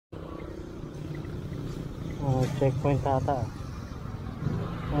Checkpoint ata.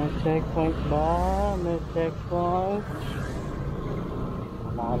 May checkpoint ba? May checkpoint.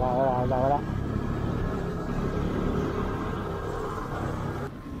 Wala.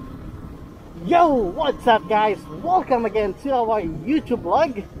 Yo! What's up guys? Welcome again to our YouTube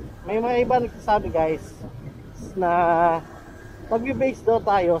vlog. May mga iba nagsasabi guys na mag-base daw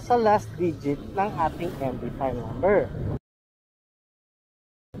tayo sa last digit ng ating MB file number.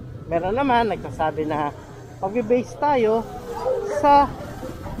 Meron naman nagsasabi na mag-base tayo sa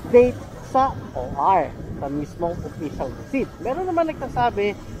date sa OR, sa mismong official receipt. Meron naman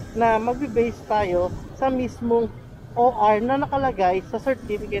nagsasabi na mag-base tayo sa mismong OR na nakalagay sa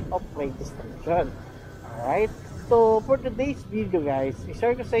Certificate of Registration. Alright, so for today's video guys,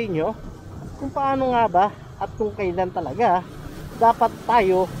 i-share ko sa inyo kung paano nga ba at kung kailan talaga dapat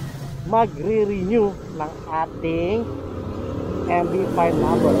tayo magre-renew ng ating MB file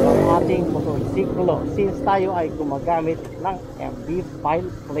number, ng ating motorsiklo, since tayo ay gumagamit ng MB file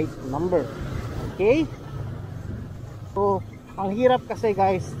plate number. Okay, so ang hirap kasi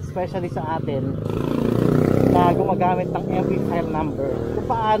guys, especially sa atin na gumagamit ng MB file number, kung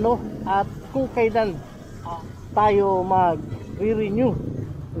paano at kung kailan tayo mag-renew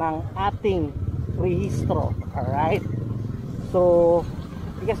ng ating rehistro. Alright, so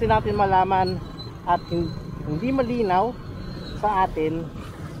hindi kasi natin malaman at hindi malinaw sa atin,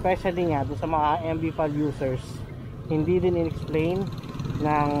 especially nga doon sa mga MB file users, hindi din in-explain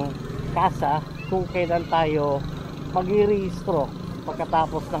ng kasa kung kailan tayo mag-rehistro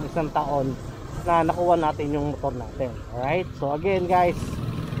pagkatapos ng isang taon na nakuha natin yung motor natin. Alright, so again guys,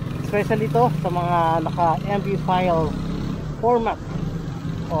 especially to sa mga naka MB file format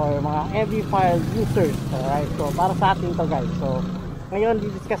or mga MB file users. Alright, so para sa atin to guys. So ngayon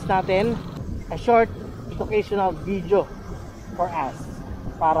di-discuss natin a short educational video for us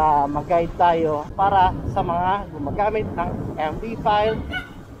para mag-guide tayo para sa mga gumagamit ng MB file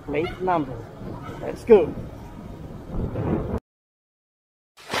plate number. Let's go!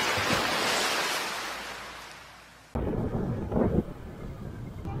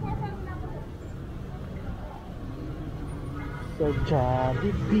 Sa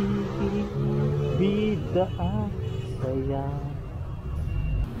Jollibee, bida ang saya.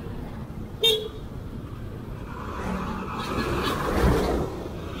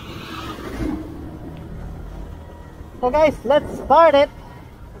 So guys, let's start it.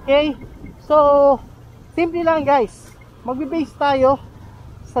 Okay, so simple lang guys, magbe-base tayo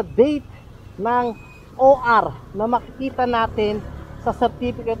sa date ng OR na makikita natin sa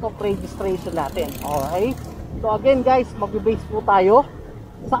Certificate of Registration natin. Alright, so again guys, magbe-base po tayo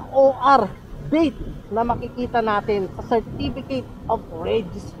sa OR date na makikita natin sa Certificate of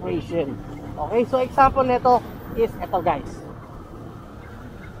Registration. Okay, so example nito is ito guys.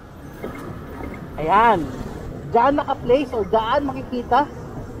 Ayan, dyan naka-place or dyan makikita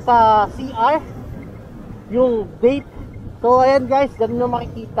sa CR yung date. So ayan guys, ganun yung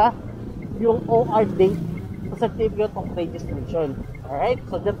makikita yung OR date sa Certificate of Registration. Alright,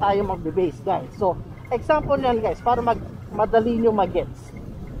 so dyan tayo magbe-base guys. So example yan guys, para madali nyo mag-gets.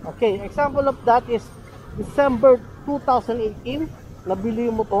 Okay, example of that is December 2018 nabili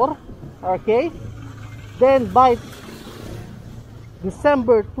yung motor. Okay, then by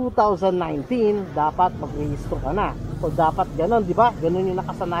December 2019 dapat mag-register ka na. So dapat ganun, di ba? Ganun yung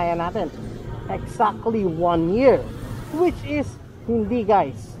nakasanayan natin. Exactly 1 year, which is hindi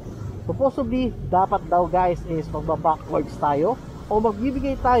guys. Supposedly dapat daw guys is magba-backwards tayo o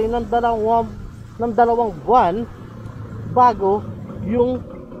magbibigay tayo ng dalawang buwan bago yung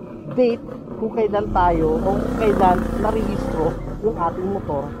date kung kailan tayo o kailan narehistro yung ating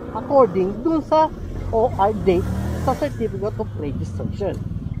motor according dun sa OR date sa Certificate of Registration.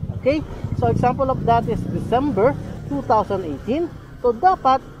 Okay, so example of that is December 2018. So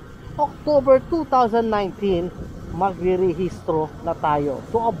dapat October 2019 magre-rehistro na tayo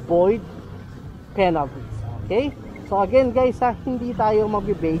to avoid penalties. Okay, so again guys, hindi tayo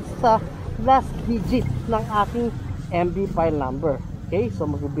magbe-base sa last digit ng ating MB file number. Okay, so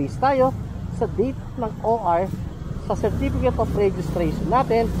magbe-base tayo sa date ng OR sa Certificate of Registration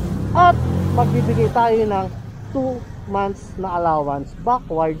natin at magbibigay tayo ng 2 months na allowance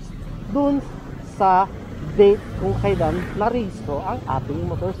backwards dun sa date kung kailan narehistro ang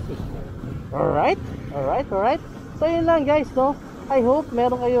ating motorcycle. Alright? So yun lang guys, no? I hope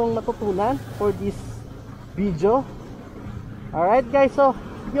meron kayong natutunan for this video. Alright guys, so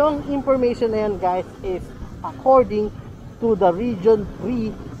yung information na yan guys is according to the Region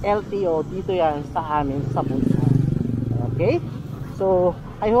 3 LTO dito yan sa amin sa Bulsa. Okay? So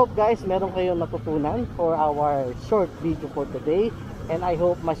I hope guys meron kayong natutunan for our short video for today. And I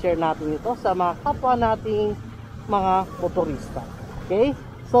hope ma-share natin ito sa mga kapwa nating mga motorista. Okay?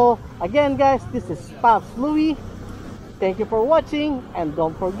 So, again guys, this is Pops Louie. Thank you for watching, and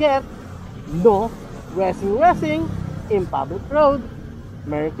don't forget, no racing in public road.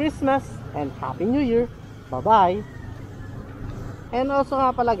 Merry Christmas and Happy New Year. Bye-bye. And also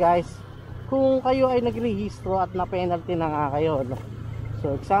nga pala guys, kung kayo ay nagrehistro at na-penalty na nga kayo, no?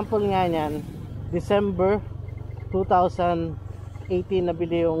 So example nga niyan, December 2018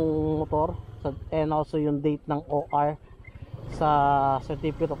 nabili yung motor, and also yung date ng OR sa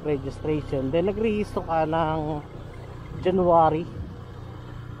Certificate of Registration. Then nagrehistro ka ng January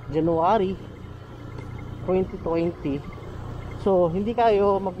 2020. So hindi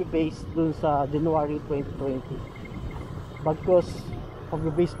kayo mag-base dun sa January 2020, bagkus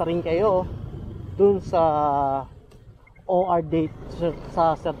mag-base pa rin kayo dun sa OR date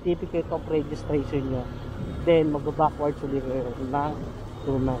sa Certificate of Registration nyo. Then mag-backwards ulit ng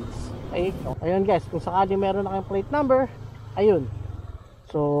 2 months. Okay? Ayun guys, kung sakali meron na kayong plate number, ayun.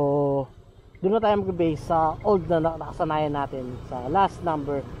 So doon na tayo mag-base sa old na nakasanayan natin, sa last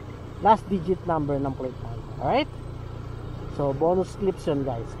digit number ng plate number. Alright? So bonus clips yun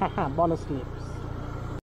guys. Bonus clips.